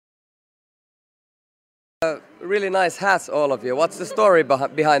Really nice hats, all of you. What's the story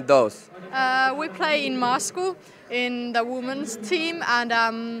behind those? We play in Masku in the women's team,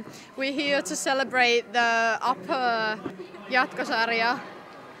 and we're here to celebrate the upper jatkosarja.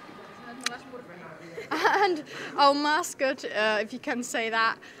 And our mascot, if you can say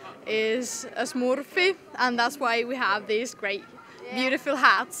that, is a Smurf, and that's why we have these great, beautiful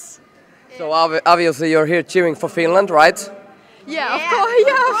hats. So obviously you're here cheering for Finland, right? Yeah, of course.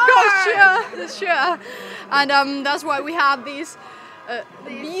 Yeah, of course, sure. And that's why we have these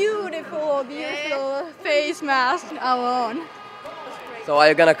beautiful face masks our own. So are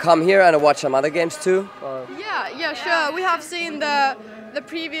you gonna come here and watch some other games too? Yeah, sure. We have seen the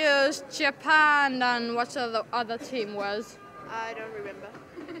previous Japan, and what the other team was. I don't remember.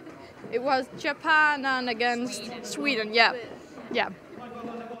 It was Japan and against Sweden. Yeah.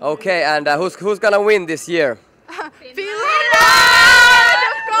 Okay, and who's gonna win this year? Finland!